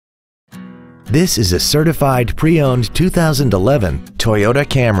This is a certified pre-owned 2011 Toyota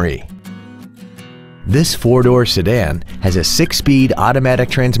Camry. This four-door sedan has a 6-speed automatic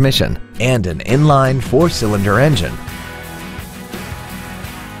transmission and an inline 4-cylinder engine.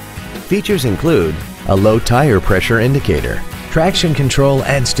 Features include a low tire pressure indicator, traction control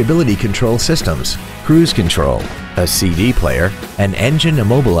and stability control systems, cruise control, a CD player, an engine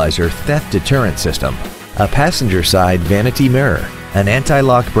immobilizer theft deterrent system, a passenger side vanity mirror, an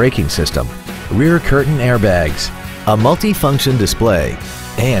anti-lock braking system, rear curtain airbags, a multi-function display,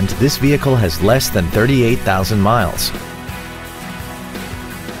 and this vehicle has less than 38,000 miles.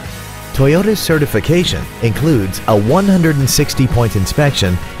 Toyota's certification includes a 160-point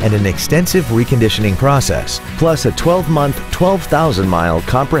inspection and an extensive reconditioning process, plus a 12-month, 12,000-mile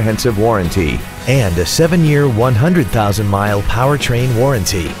comprehensive warranty and a 7-year, 100,000-mile powertrain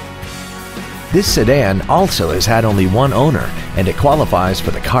warranty. This sedan also has had only one owner and it qualifies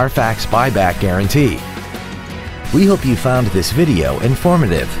for the Carfax buyback guarantee. We hope you found this video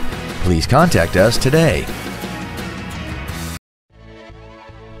informative. Please contact us today.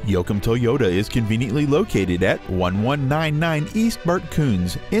 Yokem Toyota is conveniently located at 1199 East Bert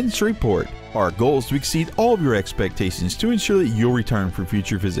Kouns in Shreveport. Our goal is to exceed all of your expectations to ensure that you'll return for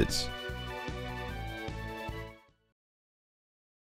future visits.